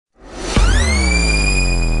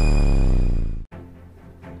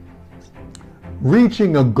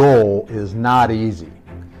Reaching a goal is not easy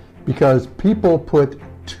because people put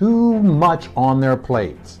too much on their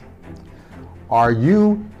plates. Are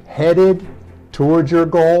you headed towards your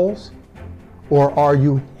goals, or are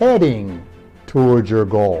you heading towards your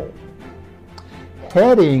goal?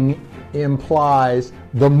 Heading implies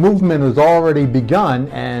the movement has already begun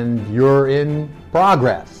and you're in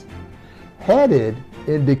progress. Headed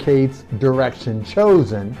indicates direction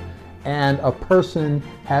chosen, and a person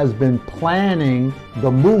has been planning the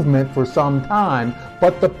movement for some time,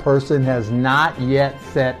 but the person has not yet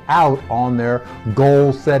set out on their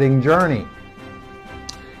goal-setting journey.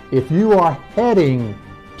 If you are heading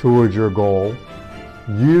towards your goal,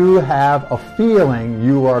 you have a feeling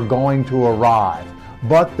you are going to arrive,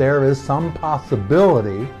 but there is some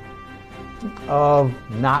possibility of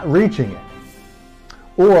not reaching it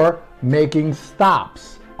or making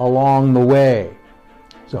stops along the way.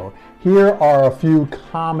 So here are a few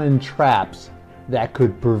common traps that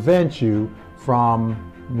could prevent you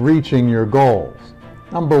from reaching your goals.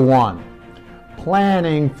 Number one,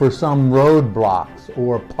 planning for some roadblocks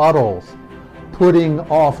or puddles, putting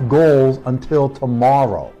off goals until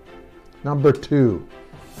tomorrow. Number two,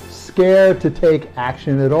 scared to take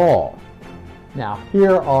action at all. Now,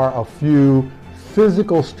 here are a few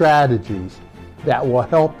physical strategies that will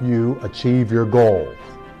help you achieve your goals.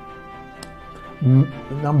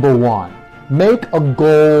 Number one, make a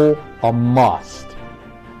goal a must.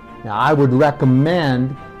 Now, I would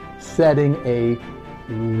recommend setting a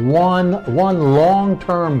one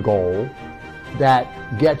long-term goal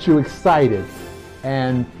that gets you excited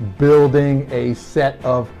and building a set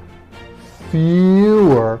of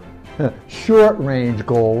fewer short-range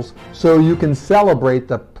goals so you can celebrate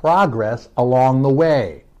the progress along the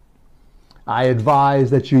way. I advise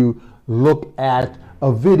that you look at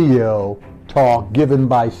a video talk given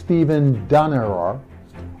by Stephen Dunner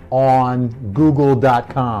on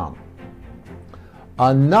google.com.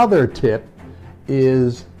 Another tip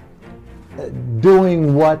is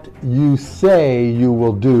doing what you say you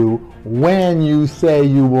will do when you say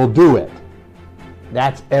you will do it.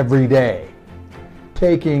 That's every day.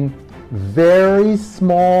 Taking very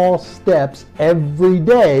small steps every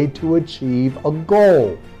day to achieve a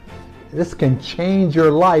goal. This can change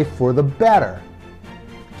your life for the better.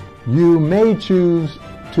 You may choose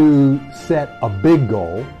to set a big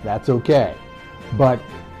goal, that's okay. But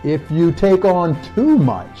if you take on too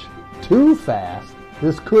much, too fast,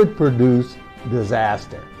 this could produce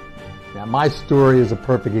disaster. Now, my story is a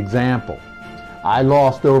perfect example. I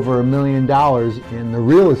lost over $1 million in the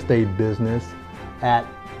real estate business at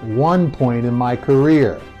one point in my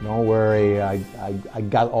career. Don't worry, I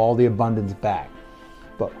got all the abundance back.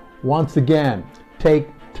 But once again, take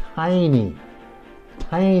tiny,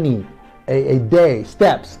 a day,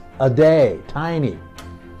 steps a day, tiny.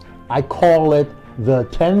 I call it the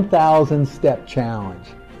 10,000 step challenge.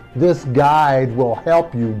 This guide will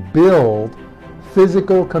help you build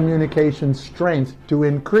physical communication strength to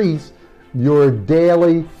increase your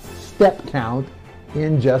daily step count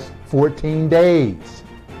in just 14 days.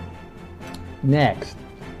 Next,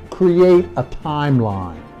 create a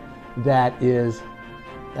timeline that means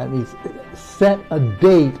set a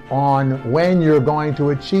date on when you're going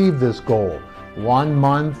to achieve this goal. 1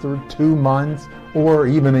 month or 2 months or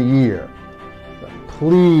even a year. But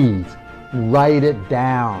please write it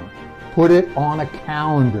down. Put it on a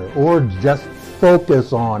calendar or just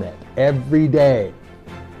focus on it every day.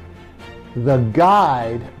 The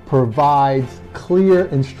guide provides clear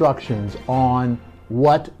instructions on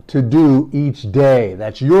what to do each day.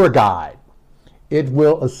 That's your guide. It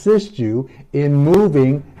will assist you in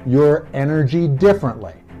moving your energy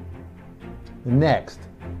differently. Next,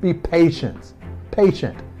 be patient.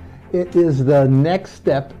 It is the next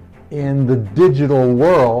step in the digital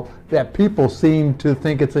world that people seem to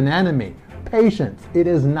think it's an enemy. Patience, it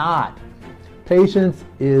is not. Patience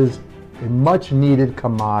is a much needed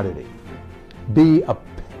commodity. Be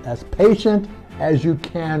as patient as you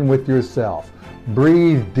can with yourself.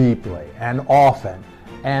 Breathe deeply and often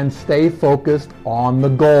and stay focused on the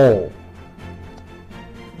goal.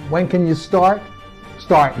 When can you start?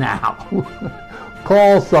 Start now.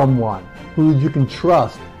 Call someone who you can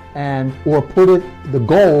trust or put the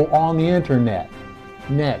goal on the internet.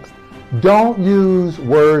 Next, don't use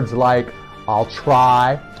words like I'll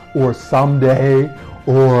try or someday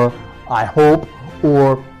or I hope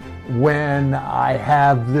or when I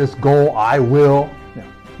have this goal I will.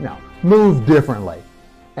 No. Move differently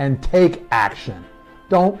and take action.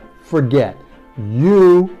 Don't forget,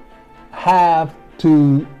 you have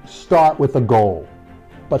to start with a goal.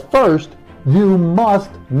 But first, you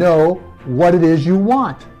must know what it is you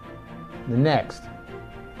want. Next,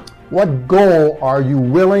 What goal are you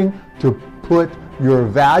willing to put your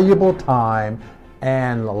valuable time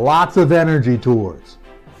and lots of energy towards?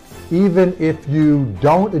 Even if you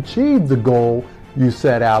don't achieve the goal you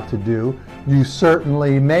set out to do, you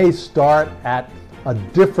certainly may start at a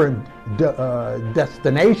different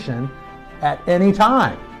destination at any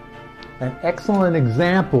time. An excellent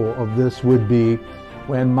example of this would be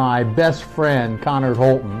when my best friend, Connor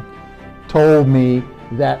Holton, told me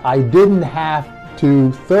that I didn't have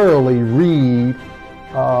to thoroughly read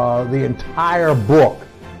the entire book,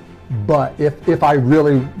 but if I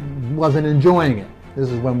really wasn't enjoying it. This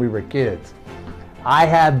is when we were kids. I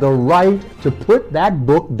had the right to put that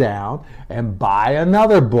book down and buy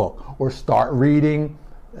another book or start reading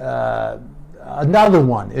another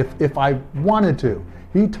one if I wanted to.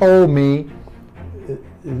 He told me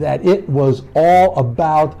that it was all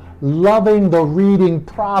about loving the reading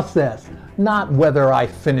process, not whether I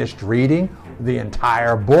finished reading the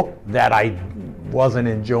entire book that I wasn't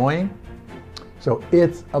enjoying. So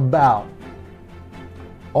it's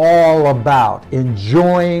all about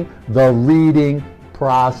enjoying the reading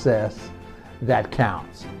process that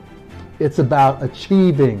counts. It's about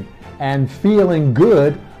achieving and feeling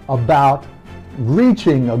good about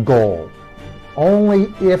reaching a goal.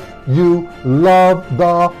 Only if you love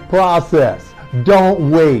the process.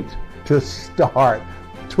 Don't wait to start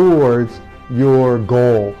towards your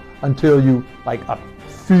goal until you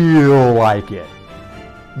feel like it.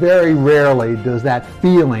 Very rarely does that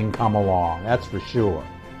feeling come along, that's for sure.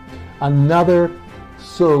 Another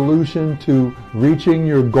solution to reaching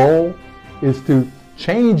your goal is to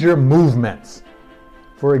change your movements.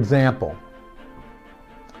 For example,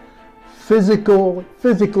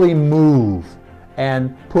 physically move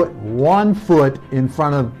and put one foot in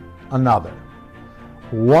front of another.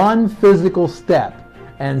 One physical step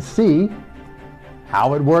and see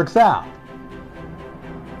how it works out.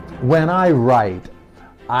 When I write,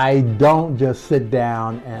 I don't just sit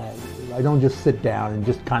down and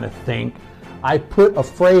just kind of think. I put a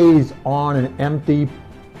phrase on an empty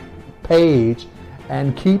page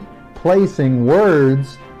and keep placing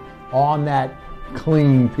words on that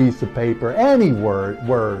clean piece of paper, any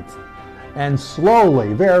words. And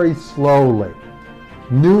slowly, very slowly,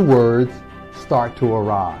 new words start to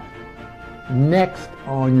arrive. Next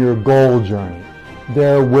on your goal journey,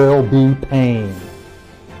 there will be pain.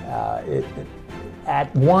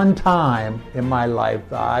 At one time in my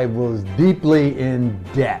life, I was deeply in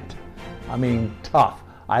debt. I mean, tough.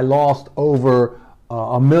 I lost over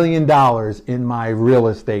 $1 million in my real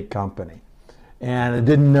estate company. And I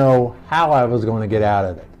didn't know how I was going to get out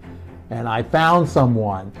of it. And I found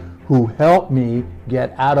someone who helped me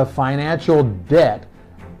get out of financial debt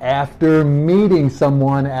after meeting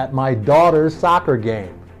someone at my daughter's soccer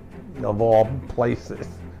game, of all places.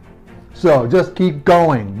 So just keep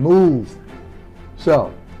going, move.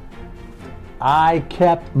 So I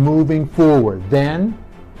kept moving forward then,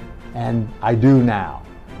 and I do now.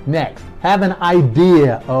 Next, have an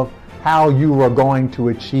idea of how you are going to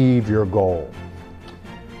achieve your goal.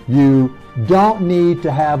 You don't need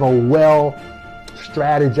to have a well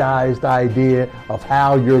strategized idea of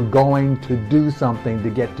how you're going to do something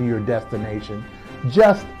to get to your destination.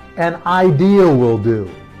 Just an idea will do.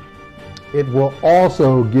 It will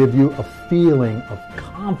also give you a feeling of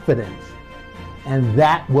confidence, and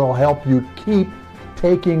that will help you keep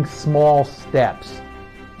taking small steps.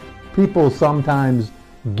 People sometimes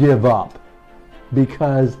give up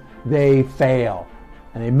because they fail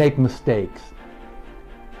and they make mistakes.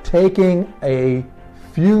 Taking a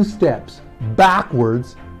few steps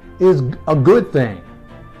backwards is a good thing.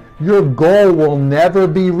 Your goal will never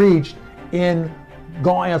be reached in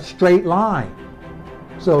going a straight line.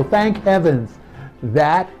 So thank heavens,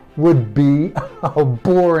 that would be a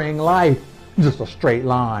boring life, just a straight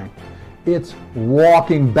line. It's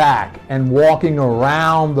walking back and walking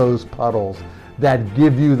around those puddles that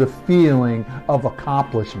give you the feeling of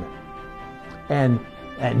accomplishment and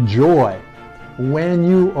joy. When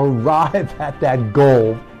you arrive at that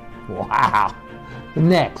goal, wow.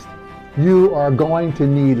 Next, you are going to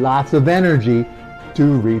need lots of energy to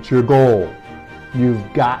reach your goal.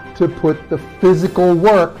 You've got to put the physical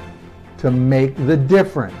work to make the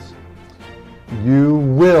difference. You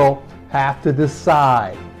will have to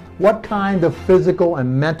decide what kind of physical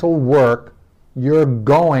and mental work you're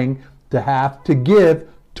going to have to give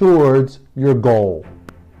towards your goal.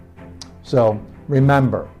 So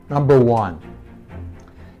remember, number one,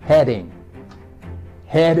 heading.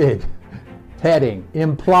 Heading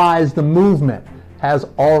implies the movement has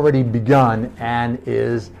already begun and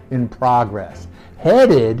is in progress.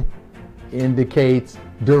 Headed indicates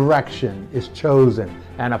direction is chosen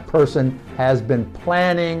and a person has been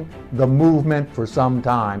planning the movement for some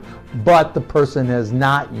time, but the person has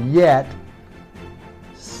not yet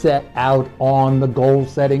set out on the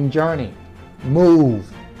goal-setting journey.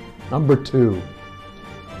 Move. Number 2,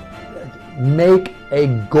 make a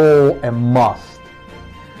goal a must.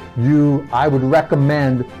 I would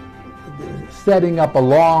recommend setting up a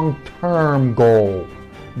long-term goal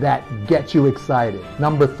that gets you excited.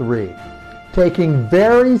 Number 3, taking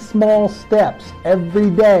very small steps every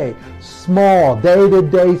day, small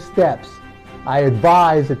day-to-day steps. I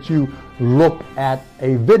advise that you look at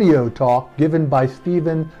a video talk given by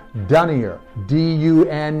Stephen Duneier,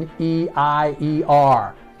 D-U-N-E-I-E-R,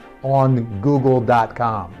 on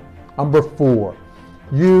google.com. Number 4,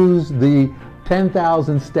 use the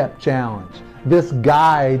 10,000 Step Challenge. This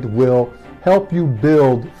guide will help you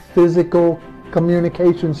build physical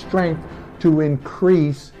communication strength to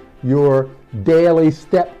increase your daily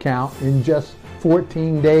step count in just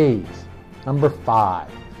 14 days. Number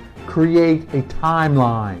 5, create a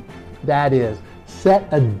timeline. That is, set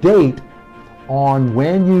a date on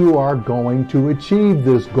when you are going to achieve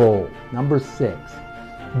this goal. Number 6,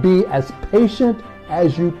 be as patient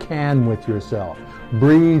as you can with yourself.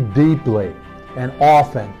 Breathe deeply and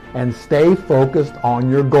often and stay focused on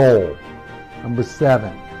your goal. Number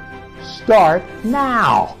 7, start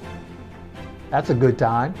now. That's a good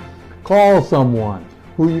time. Call someone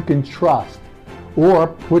who you can trust or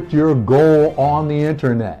put your goal on the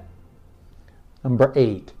internet. Number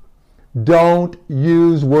 8, don't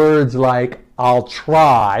use words like I'll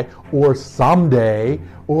try or someday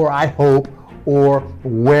or I hope or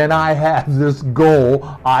when I have this goal,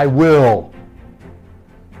 I will.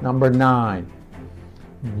 Number 9,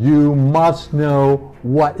 you must know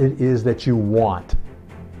what it is that you want.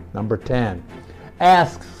 Number 10,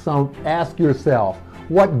 ask yourself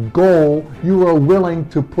what goal you are willing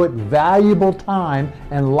to put valuable time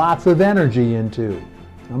and lots of energy into.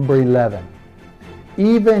 Number 11,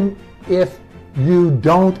 even if you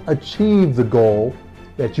don't achieve the goal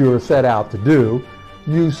that you are set out to do,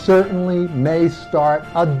 you certainly may start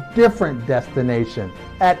a different destination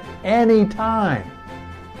at any time.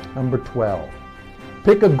 Number 12,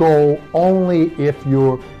 pick a goal only if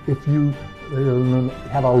you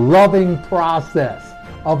have a loving process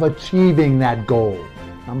of achieving that goal.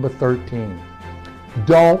 Number 13,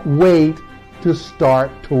 don't wait to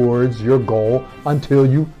start towards your goal until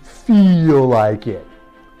you feel like it.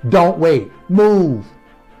 Don't wait. Move.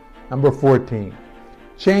 Number 14,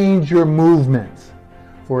 change your movements.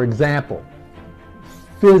 For example,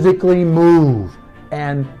 physically move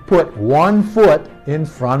and put one foot in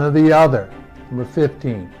front of the other. Number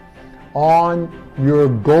 15, on your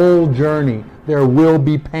goal journey, there will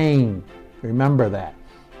be pain. Remember that.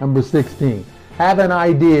 Number 16, have an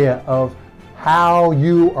idea of how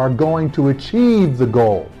you are going to achieve the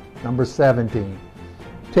goal. Number 17,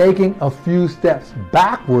 taking a few steps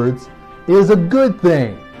backwards is a good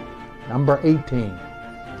thing. Number 18,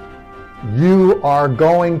 you are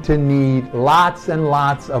going to need lots and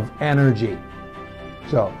lots of energy.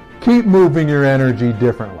 So keep moving your energy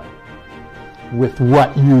differently with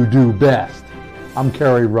what you do best. I'm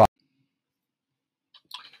Kerry Ruff.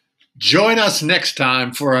 Join us next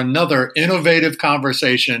time for another innovative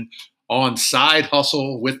conversation on Side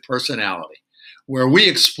Hustle with Personality, where we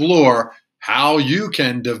explore how you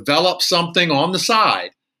can develop something on the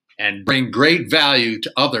side and bring great value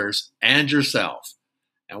to others and yourself.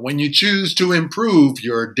 And when you choose to improve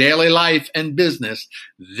your daily life and business,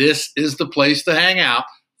 this is the place to hang out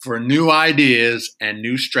for new ideas and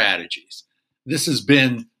new strategies. This has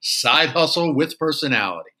been Side Hustle with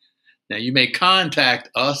Personality. Now, you may contact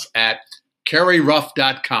us at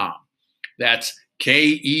kerryruff.com. That's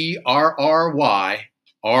KERRYRUFF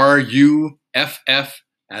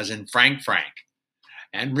as in Frank.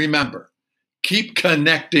 And remember, keep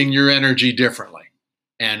connecting your energy differently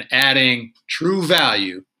and adding true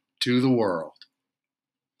value to the world.